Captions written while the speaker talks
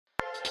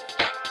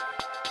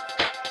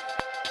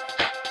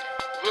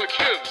The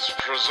kids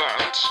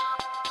present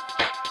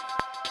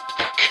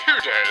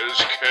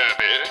Kudos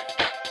Kirby,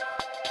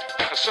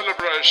 a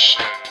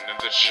celebration in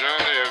the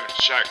journey of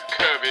Jack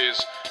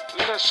Kirby's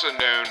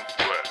lesser-known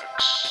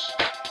works.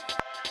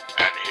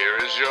 And here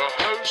is your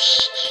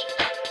host,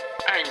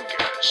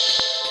 Angus.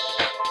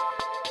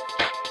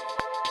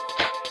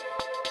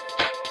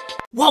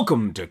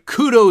 Welcome to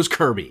Kudos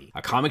Kirby,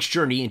 a comic's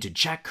journey into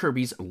Jack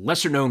Kirby's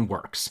lesser-known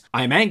works.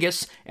 I'm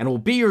Angus, and will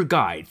be your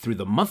guide through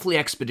the monthly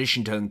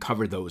expedition to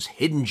uncover those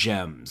hidden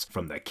gems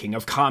from the King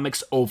of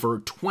Comics' over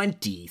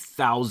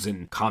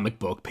 20,000 comic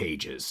book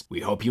pages.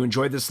 We hope you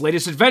enjoy this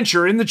latest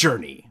adventure in the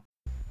journey.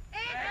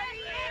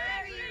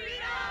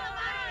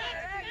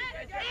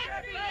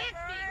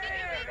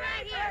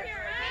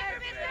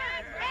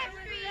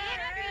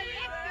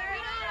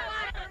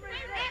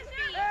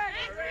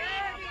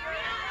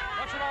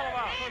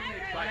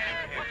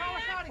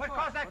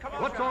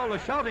 What's all the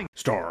shouting?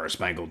 Star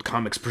Spangled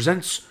Comics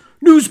presents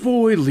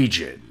Newsboy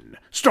Legion,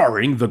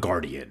 starring The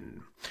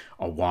Guardian.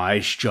 A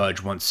wise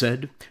judge once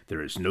said,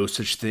 "There is no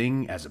such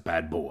thing as a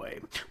bad boy."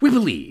 We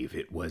believe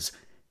it was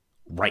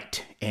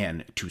right,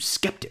 and to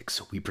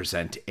skeptics, we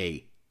present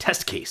a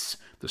test case,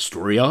 the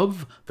story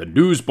of the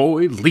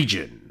Newsboy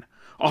Legion.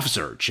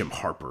 Officer Jim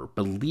Harper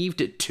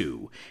believed it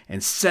too,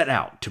 and set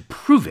out to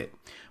prove it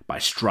by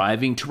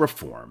striving to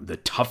reform the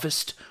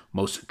toughest,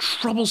 most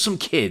troublesome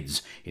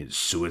kids in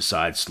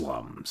suicide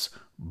slums.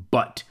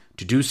 But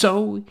to do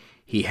so,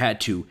 he had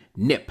to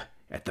nip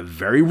at the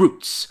very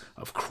roots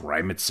of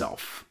crime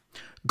itself.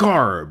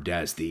 Garbed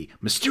as the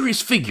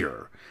mysterious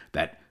figure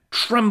that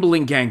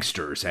trembling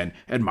gangsters and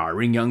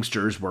admiring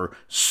youngsters were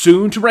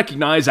soon to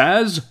recognize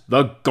as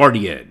the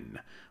Guardian,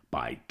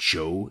 by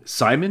Joe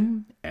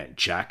Simon and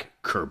Jack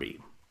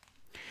Kirby.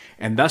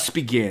 And thus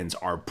begins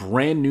our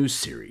brand new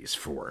series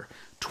for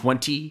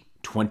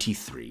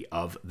 2023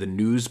 of the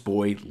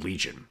Newsboy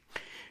Legion.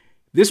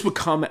 This would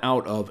come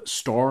out of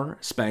Star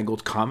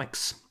Spangled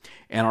Comics,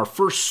 and our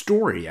first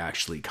story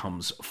actually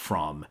comes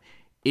from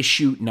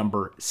issue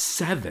number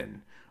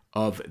 7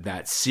 of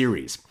that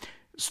series.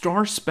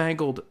 Star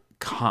Spangled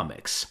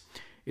Comics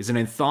is an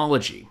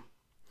anthology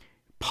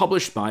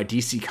published by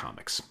DC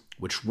Comics,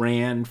 which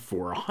ran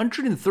for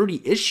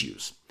 130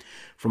 issues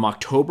from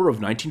October of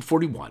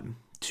 1941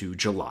 to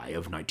July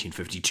of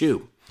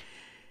 1952.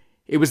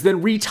 It was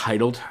then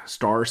retitled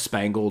Star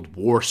Spangled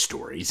War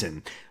Stories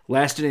and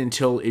lasted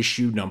until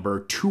issue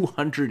number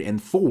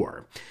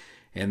 204,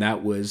 and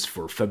that was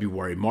for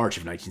February-March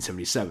of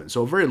 1977,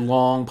 so a very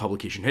long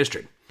publication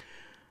history.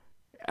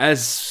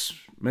 As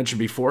mentioned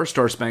before,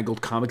 Star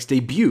Spangled Comics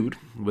debuted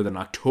with an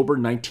October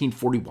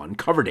 1941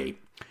 cover date.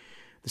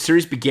 The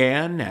series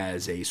began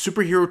as a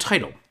superhero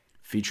title,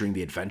 featuring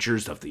the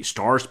adventures of the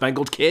Star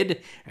Spangled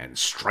Kid and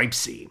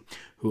Stripesy,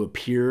 who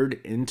appeared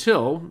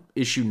until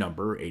issue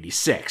number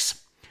 86.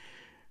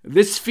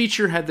 This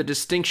feature had the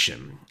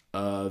distinction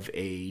of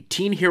a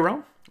teen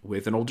hero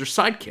with an older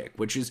sidekick,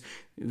 which is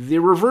the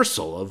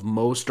reversal of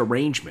most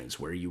arrangements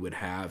where you would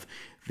have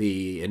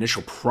the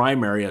initial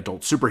primary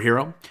adult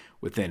superhero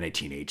within a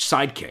teenage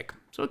sidekick.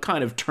 So it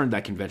kind of turned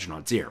that convention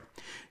on its ear.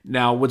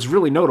 Now, what's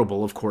really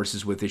notable, of course,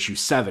 is with issue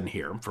 7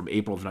 here, from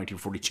April of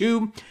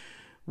 1942,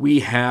 we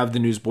have the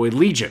Newsboy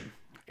Legion,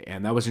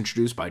 and that was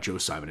introduced by Joe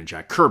Simon and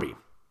Jack Kirby.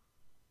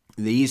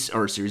 These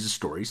are a series of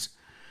stories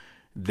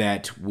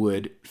that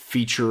would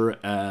feature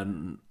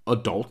an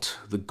adult,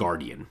 the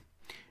Guardian,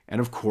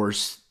 and of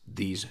course,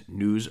 these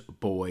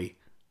Newsboy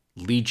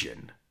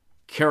Legion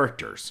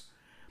characters.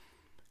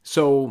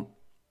 So,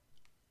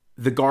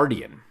 the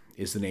Guardian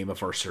is the name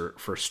of our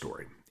first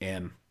story,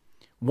 and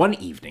one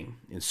evening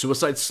in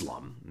Suicide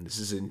Slum, and this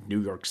is in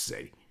New York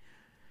City,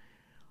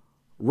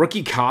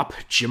 rookie cop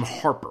Jim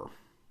Harper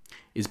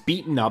is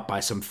beaten up by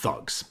some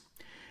thugs,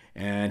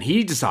 and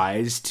he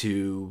decides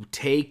to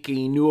take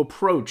a new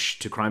approach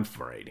to crime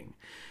fighting.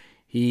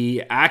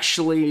 He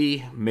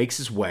actually makes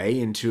his way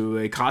into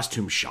a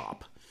costume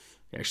shop.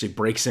 He actually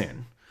breaks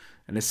in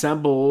and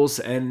assembles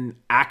an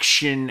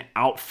action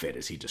outfit,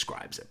 as he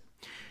describes it.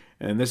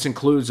 And this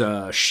includes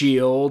a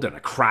shield and a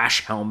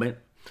crash helmet.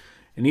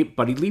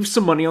 But he leaves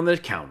some money on the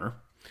counter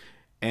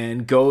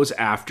and goes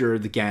after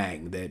the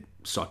gang that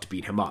sought to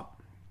beat him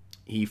up.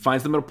 He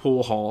finds them at a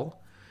pool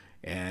hall,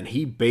 and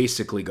he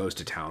basically goes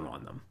to town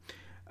on them.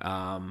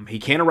 He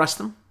can't arrest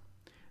them,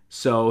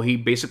 so he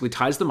basically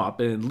ties them up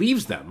and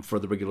leaves them for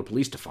the regular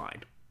police to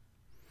find.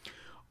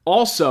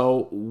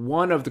 Also,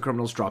 one of the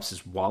criminals drops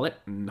his wallet,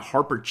 and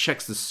Harper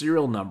checks the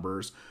serial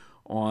numbers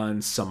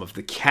on some of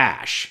the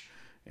cash,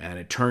 and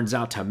it turns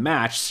out to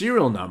match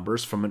serial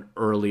numbers from an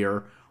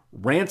earlier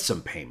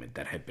ransom payment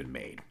that had been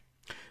made.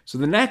 So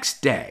the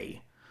next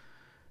day,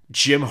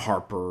 Jim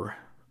Harper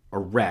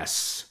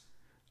arrests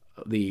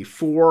the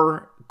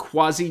 4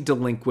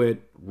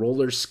 quasi-delinquent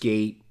roller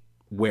skate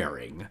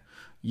wearing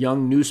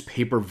young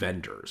newspaper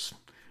vendors,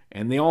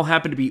 and they all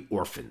happen to be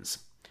orphans.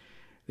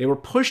 They were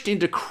pushed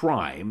into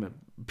crime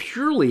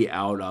purely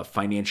out of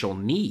financial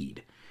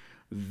need.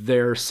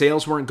 Their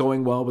sales weren't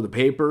going well with the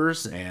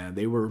papers, and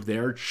they were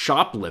there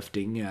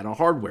shoplifting at a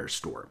hardware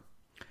store.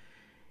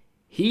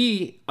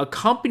 He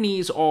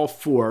accompanies all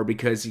four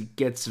because he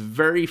gets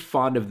very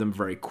fond of them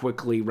very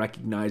quickly,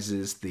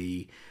 recognizes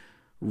the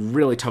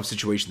really tough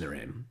situation they're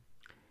in.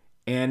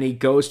 And he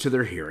goes to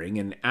their hearing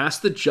and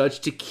asks the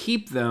judge to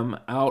keep them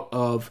out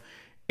of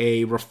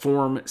a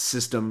reform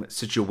system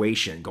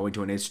situation, going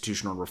to an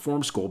institutional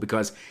reform school,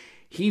 because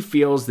he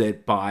feels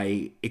that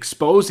by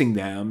exposing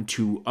them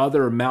to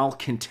other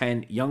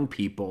malcontent young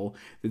people,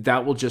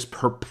 that will just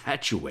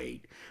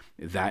perpetuate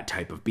that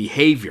type of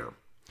behavior.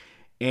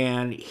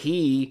 And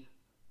he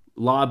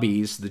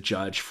lobbies the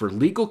judge for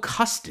legal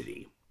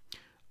custody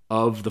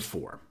of the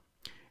four.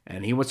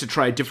 And he wants to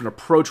try a different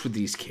approach with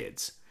these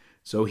kids.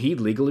 So he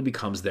legally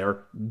becomes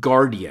their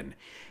guardian.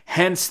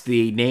 Hence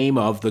the name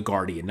of the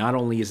guardian. Not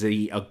only is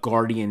he a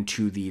guardian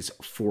to these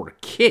four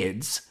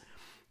kids,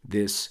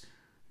 this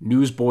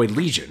Newsboy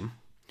Legion,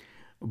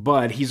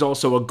 but he's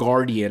also a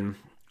guardian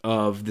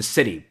of the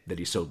city that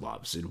he so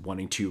loves and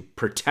wanting to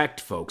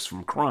protect folks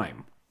from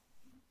crime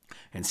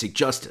and seek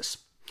justice.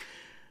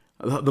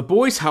 The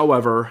boys,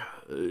 however,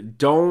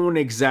 don't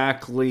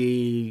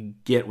exactly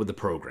get with the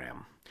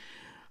program.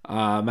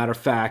 Matter of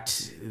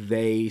fact,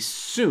 they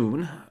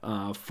soon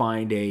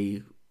find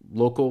a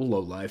local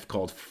lowlife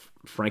called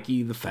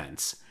Frankie the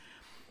Fence,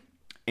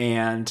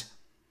 and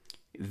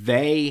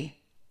they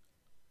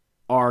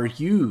are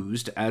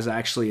used as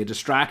actually a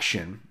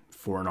distraction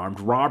for an armed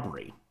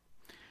robbery.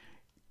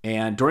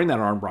 And during that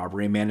armed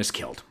robbery, a man is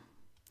killed.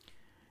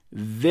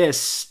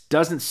 This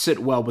doesn't sit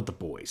well with the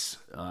boys,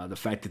 the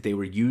fact that they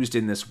were used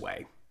in this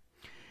way.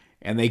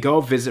 And they go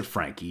visit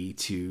Frankie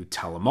to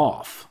tell him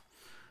off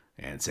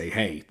and say,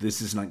 hey,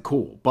 this is not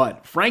cool.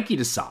 But Frankie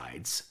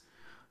decides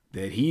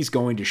that he's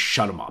going to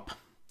shut him up,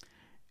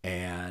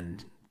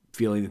 and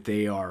feeling that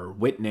they are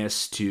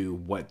witness to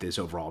what this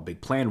overall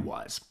big plan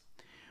was.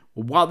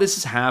 Well, while this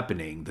is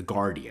happening, the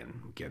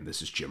Guardian, again,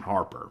 this is Jim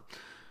Harper,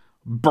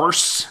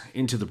 bursts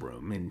into the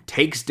room and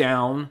takes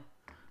down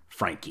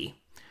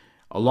Frankie,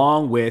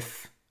 along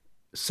with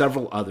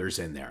several others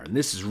in there. And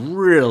this is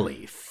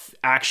really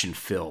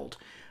action-filled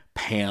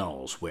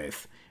panels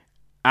with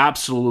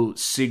absolute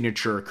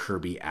signature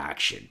Kirby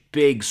action.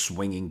 Big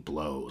swinging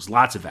blows,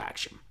 lots of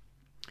action.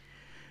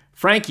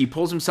 Frankie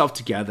pulls himself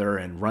together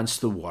and runs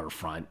to the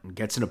waterfront and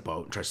gets in a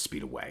boat and tries to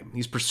speed away.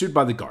 He's pursued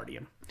by the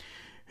Guardian,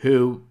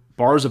 who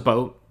borrows a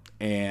boat,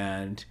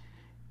 and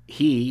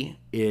he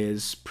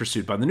is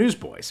pursued by the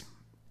Newsboys.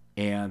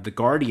 And the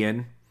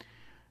Guardian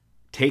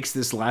takes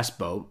this last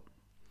boat,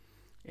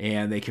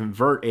 and they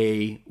convert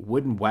a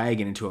wooden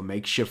wagon into a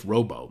makeshift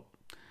rowboat.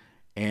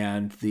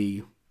 And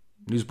the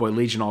Newsboy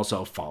Legion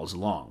also follows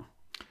along,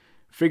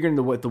 figuring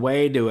the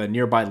way to a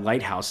nearby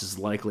lighthouse is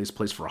the likeliest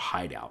place for a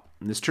hideout.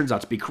 And this turns out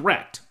to be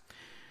correct.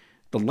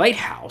 The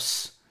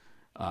lighthouse,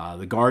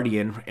 the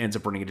Guardian ends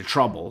up running into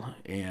trouble,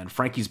 and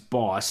Frankie's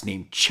boss,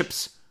 named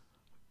Chips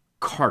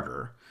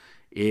Carter,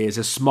 is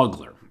a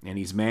smuggler, and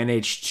he's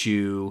managed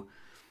to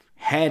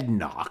head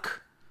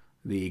knock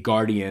the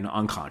Guardian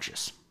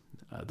unconscious.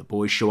 The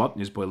boys show up,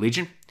 Newsboy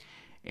Legion,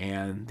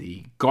 and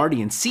the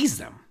Guardian sees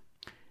them,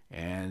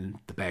 and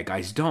the bad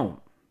guys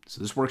don't.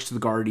 So this works to the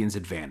Guardian's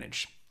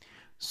advantage.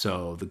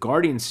 So the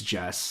Guardian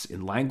suggests,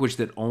 in language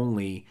that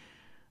only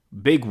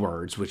Big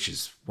Words, which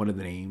is one of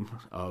the names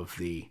of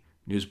the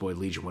Newsboy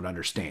Legion, would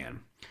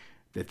understand,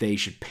 that they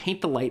should paint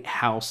the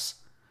lighthouse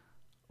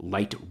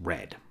light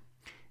red.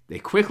 They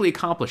quickly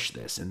accomplish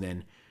this and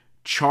then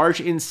charge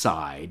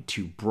inside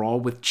to brawl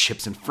with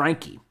Chips and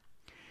Frankie.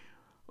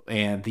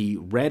 And the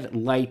red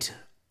light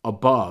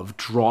above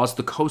draws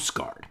the Coast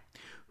Guard,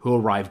 who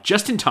arrive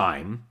just in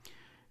time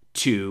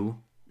to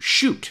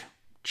shoot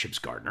Chips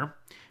Gardner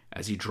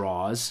as he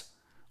draws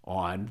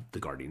on the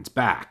Guardian's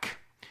back.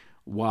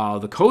 While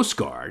the Coast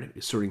Guard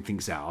is sorting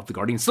things out, the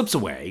Guardian slips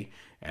away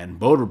and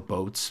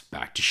motorboats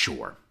back to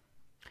shore.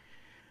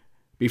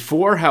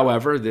 Before,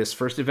 however, this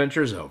first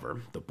adventure is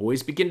over, the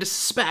boys begin to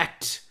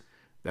suspect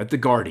that the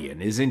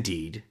Guardian is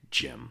indeed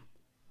Jim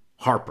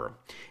Harper.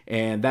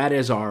 And that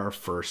is our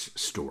first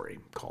story,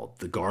 called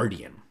The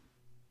Guardian.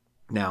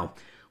 Now,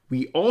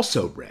 we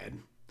also read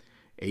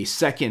a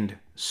second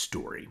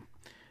story,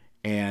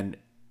 and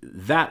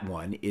that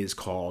one is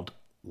called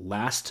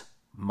Last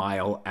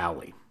Mile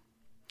Alley.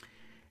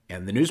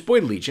 And the Newsboy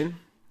Legion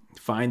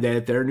find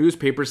that their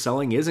newspaper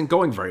selling isn't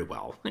going very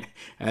well,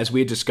 as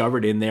we had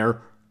discovered in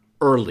their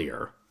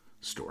earlier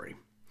story.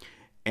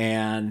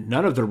 And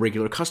none of their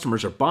regular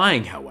customers are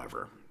buying,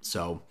 however.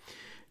 So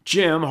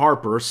Jim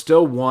Harper,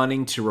 still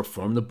wanting to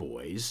reform the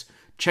boys,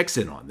 checks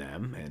in on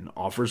them and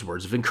offers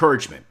words of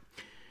encouragement.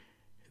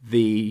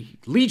 The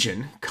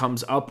Legion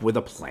comes up with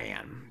a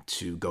plan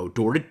to go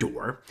door to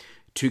door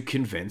to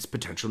convince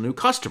potential new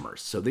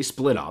customers. So they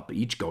split up,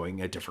 each going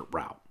a different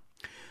route.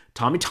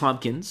 Tommy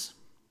Tompkins,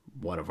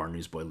 one of our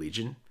Newsboy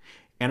Legion,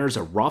 enters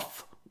a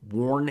rough,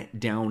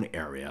 worn-down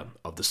area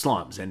of the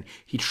slums, and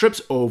he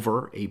trips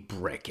over a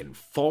brick and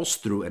falls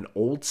through an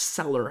old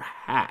cellar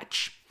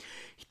hatch.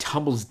 He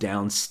tumbles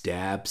down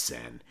steps,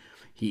 and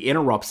he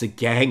interrupts a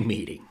gang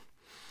meeting,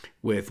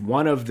 with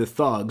one of the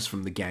thugs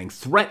from the gang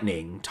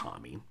threatening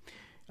Tommy,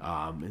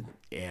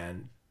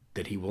 and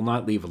that he will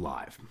not leave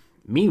alive.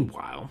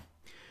 Meanwhile,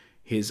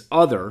 his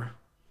other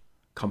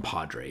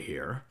compadre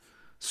here,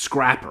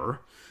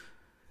 Scrapper,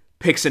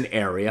 picks an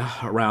area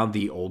around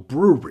the old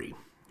brewery.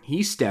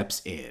 He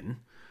steps in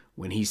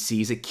when he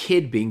sees a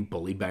kid being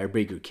bullied by a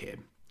bigger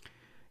kid.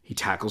 He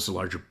tackles the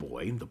larger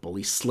boy. The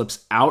bully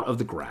slips out of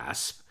the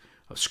grasp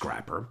of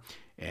Scrapper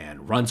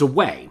and runs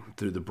away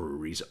through the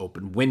brewery's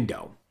open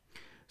window.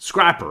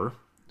 Scrapper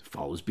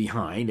follows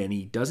behind, and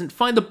he doesn't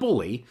find the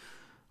bully,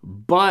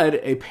 but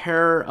a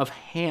pair of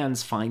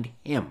hands find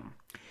him.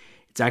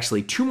 It's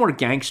actually two more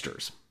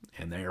gangsters,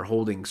 and they are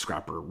holding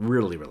Scrapper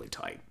really, really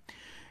tight,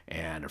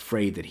 and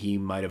afraid that he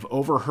might have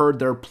overheard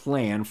their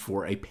plan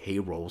for a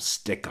payroll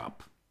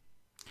stick-up.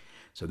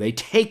 So they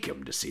take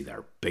him to see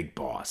their big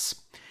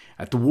boss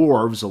at the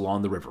wharves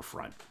along the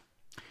riverfront.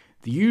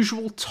 The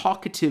usual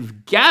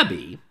talkative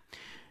Gabby,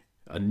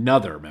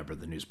 another member of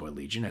the Newsboy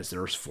Legion, as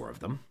there's four of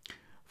them,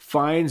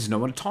 finds no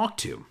one to talk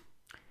to.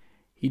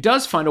 He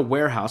does find a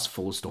warehouse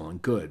full of stolen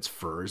goods,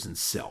 furs, and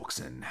silks,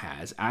 and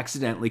has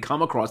accidentally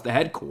come across the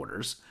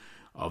headquarters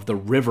of the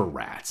River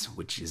Rats,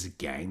 which is a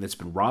gang that's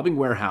been robbing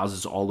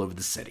warehouses all over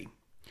the city.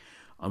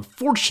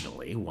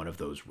 Unfortunately, one of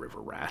those River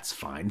Rats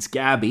finds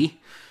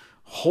Gabby,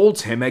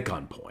 holds him at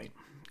gunpoint,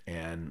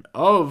 and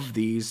of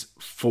these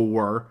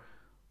four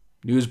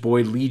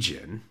Newsboy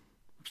Legion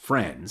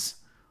friends,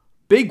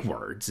 Big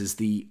Words is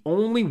the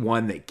only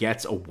one that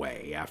gets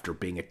away after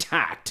being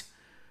attacked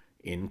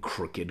in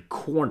Crooked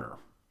Corner.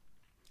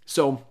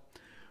 So,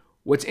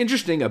 what's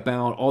interesting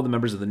about all the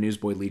members of the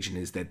Newsboy Legion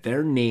is that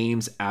their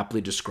names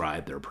aptly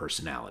describe their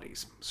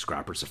personalities.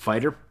 Scrapper's a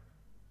fighter.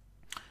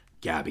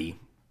 Gabby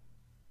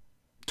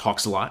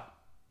talks a lot.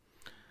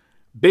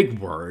 Big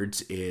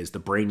Words is the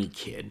brainy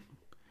kid.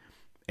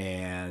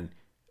 And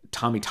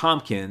Tommy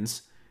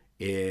Tompkins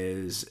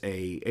is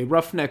a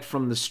roughneck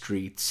from the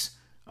streets,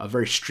 a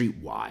very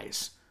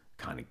streetwise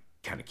kind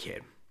of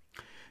kid.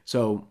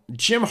 So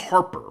Jim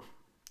Harper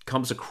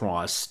comes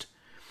across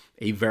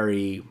a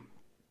very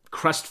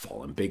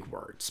crestfallen Big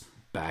Words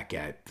back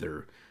at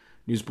their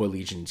Newsboy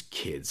Legion's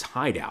kids'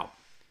 hideout.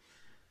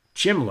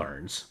 Jim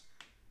learns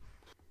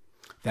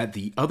that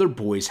the other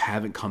boys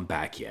haven't come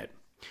back yet.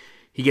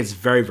 He gets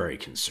very, very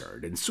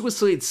concerned, and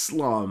Suicide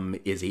Slum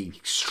is an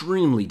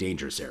extremely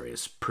dangerous area,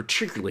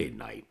 particularly at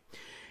night.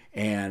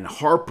 And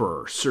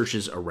Harper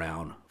searches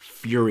around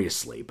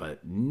furiously,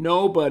 but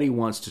nobody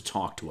wants to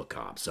talk to a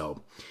cop.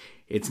 So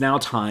it's now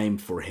time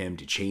for him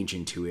to change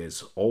into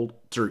his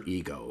alter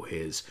ego,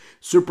 his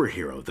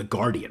superhero, the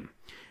Guardian,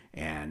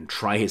 and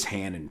try his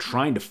hand in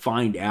trying to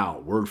find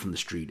out word from the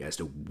street as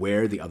to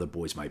where the other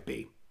boys might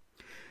be.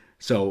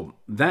 So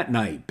that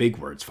night, Big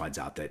Words finds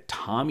out that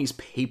Tommy's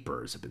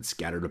papers have been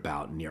scattered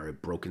about near a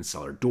broken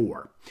cellar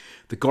door.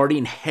 The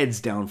Guardian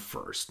heads down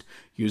first,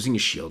 using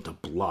his shield to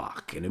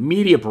block an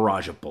immediate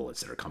barrage of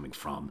bullets that are coming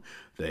from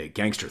the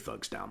gangster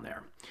thugs down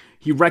there.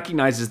 He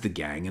recognizes the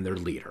gang and their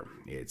leader.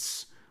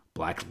 It's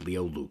Black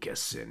Leo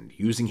Lucas, and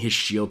using his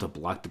shield to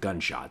block the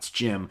gunshots,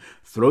 Jim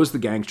throws the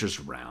gangsters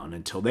around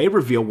until they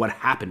reveal what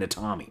happened to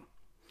Tommy.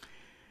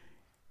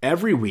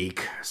 Every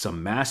week,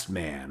 some masked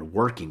man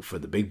working for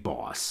the big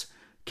boss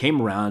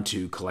came around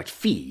to collect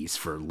fees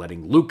for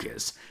letting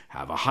Lucas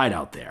have a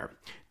hideout there.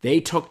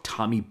 They took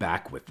Tommy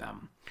back with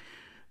them.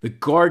 The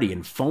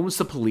Guardian phones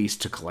the police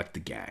to collect the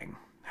gang,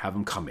 have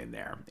them come in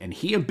there, and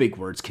he and Big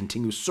Words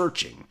continue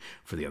searching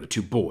for the other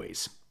two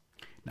boys.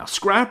 Now,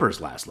 Scrapper's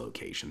last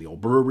location, the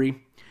old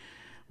brewery,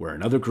 where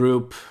another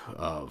group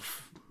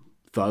of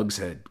thugs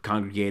had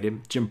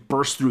congregated, Jim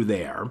bursts through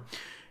there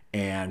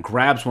and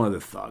grabs one of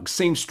the thugs.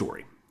 Same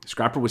story.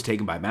 Scrapper was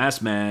taken by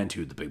masked man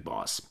to the big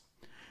boss.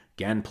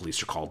 Again,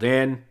 police are called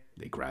in.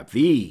 They grab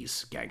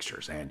these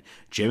gangsters, and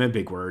Jim and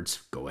Big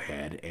Words go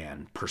ahead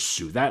and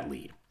pursue that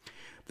lead.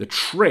 The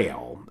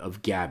trail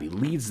of Gabby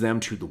leads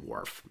them to the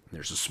wharf.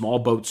 There's a small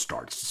boat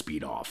starts to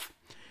speed off.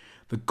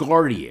 The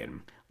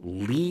Guardian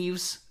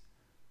leaves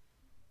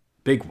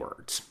Big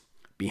Words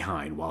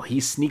behind while he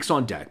sneaks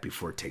on deck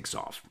before it takes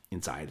off.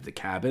 Inside the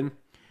cabin,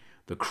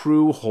 the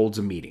crew holds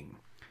a meeting.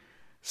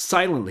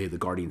 Silently, the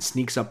Guardian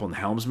sneaks up on the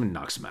helmsman and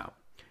knocks him out,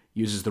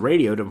 uses the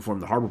radio to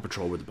inform the harbor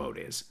patrol where the boat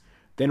is,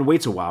 then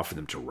waits a while for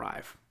them to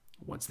arrive.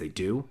 Once they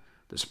do,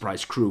 the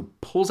surprised crew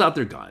pulls out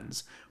their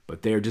guns,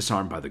 but they are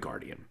disarmed by the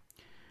Guardian,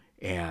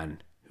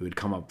 and who had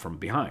come up from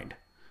behind.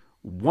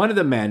 One of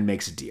the men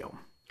makes a deal.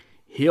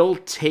 He'll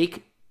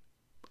take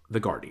the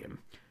Guardian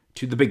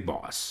to the big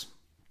boss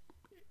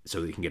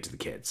so that he can get to the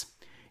kids.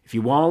 If he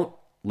won't,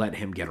 let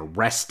him get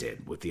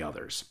arrested with the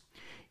others.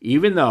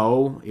 Even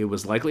though it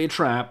was likely a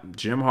trap,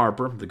 Jim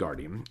Harper, the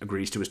Guardian,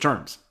 agrees to his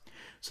terms.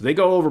 So they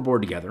go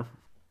overboard together,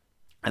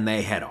 and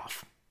they head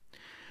off.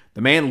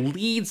 The man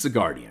leads the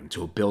Guardian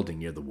to a building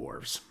near the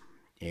wharves,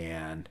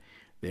 and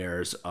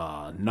there's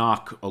a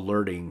knock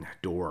alerting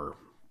door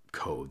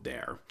code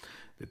there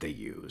that they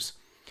use.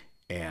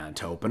 And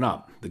to open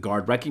up, the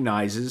guard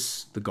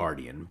recognizes the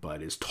Guardian,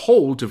 but is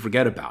told to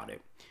forget about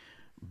it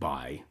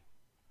by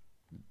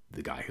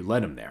the guy who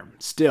led him there.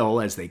 Still,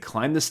 as they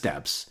climb the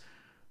steps,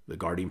 the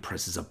Guardian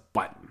presses a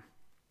button.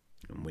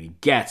 And when he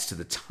gets to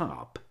the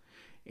top,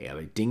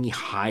 a dingy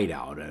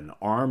hideout, an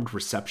armed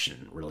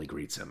reception really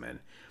greets him. And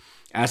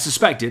as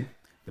suspected,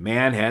 the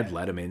man had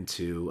led him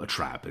into a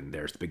trap, and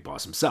there's the big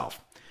boss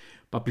himself.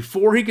 But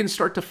before he can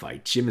start to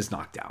fight, Jim is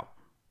knocked out.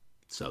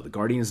 So the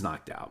Guardian is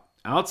knocked out.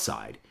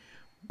 Outside,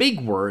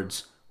 Big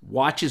Words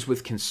watches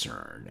with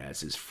concern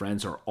as his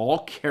friends are all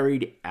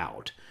carried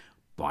out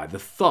by the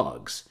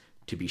thugs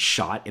to be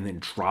shot and then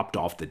dropped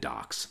off the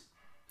docks.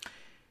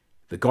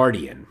 The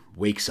Guardian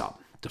wakes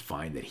up to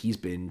find that he's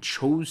been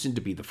chosen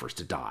to be the first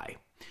to die.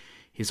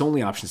 His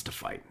only option is to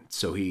fight,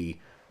 so he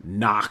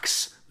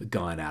knocks the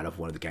gun out of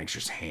one of the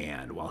gangsters'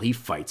 hand while he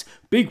fights.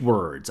 Big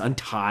Words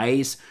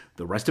unties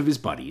the rest of his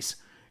buddies,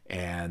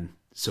 and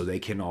so they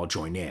can all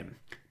join in.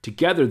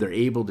 Together, they're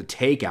able to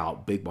take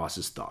out Big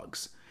Boss's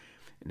thugs.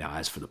 Now,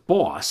 as for the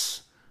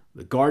boss,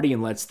 the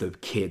Guardian lets the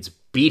kids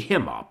beat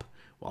him up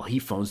while he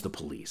phones the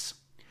police.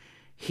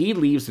 He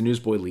leaves the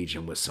Newsboy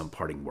Legion with some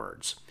parting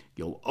words.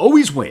 You'll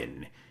always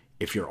win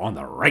if you're on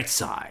the right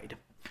side.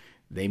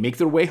 They make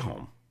their way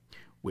home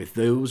with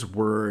those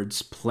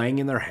words playing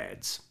in their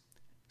heads.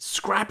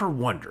 Scrapper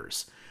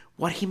wonders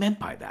what he meant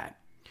by that.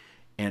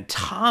 And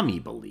Tommy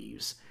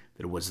believes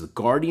that it was the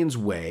Guardian's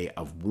way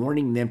of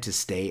warning them to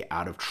stay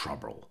out of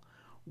trouble.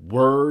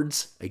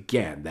 Words,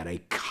 again, that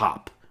a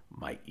cop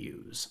might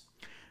use.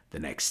 The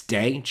next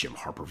day, Jim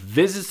Harper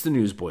visits the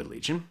Newsboy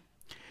Legion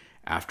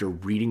after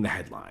reading the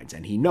headlines,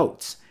 and he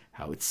notes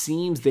how it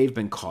seems they've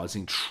been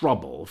causing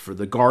trouble for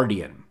the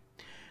Guardian.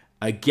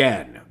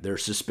 Again, their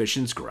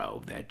suspicions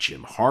grow that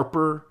Jim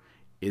Harper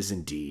is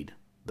indeed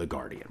the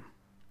Guardian.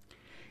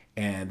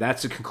 And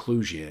that's the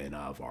conclusion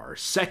of our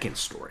second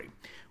story,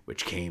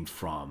 which came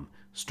from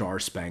Star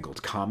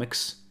Spangled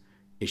Comics,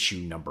 issue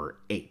number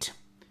 8.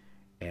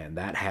 And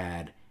that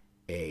had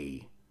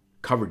a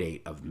cover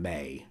date of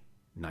May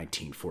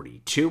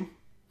 1942,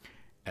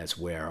 as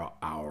where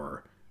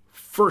our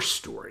first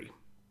story,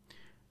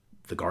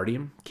 The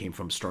Guardian, came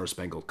from Star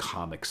Spangled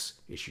Comics,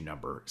 issue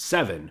number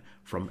 7,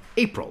 from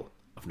April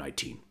of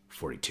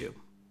 1942.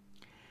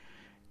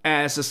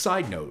 As a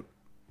side note,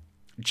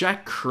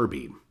 Jack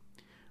Kirby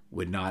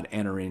would not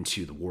enter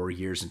into the war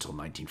years until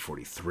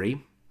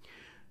 1943.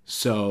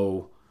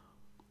 So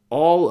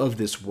all of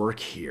this work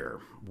here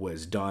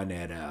was done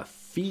at a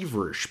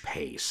feverish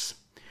pace.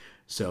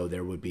 So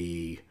there would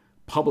be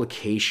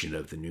publication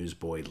of the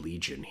Newsboy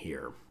Legion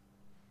here,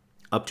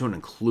 up to and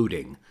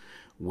including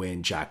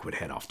when Jack would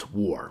head off to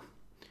war.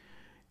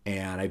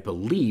 And I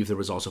believe there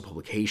was also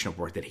publication of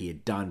work that he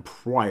had done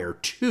prior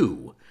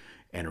to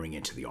entering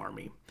into the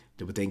Army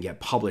that would then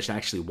get published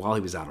actually while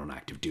he was out on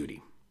active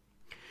duty.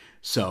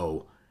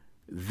 So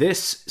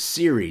this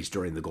series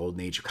during the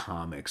Golden Age of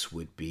Comics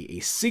would be a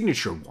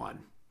signature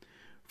one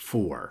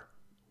for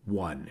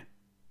one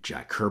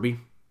Jack Kirby,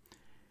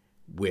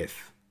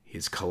 with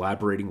his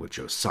collaborating with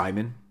Joe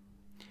Simon,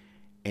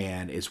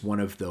 and is one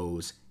of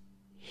those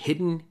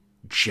hidden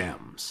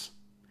gems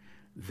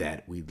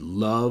that we'd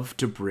love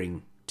to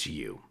bring to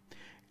you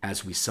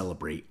as we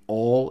celebrate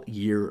all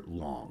year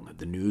long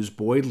the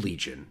Newsboy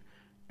Legion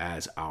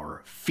as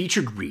our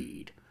featured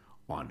read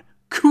on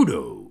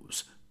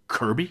Kudos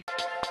Kirby.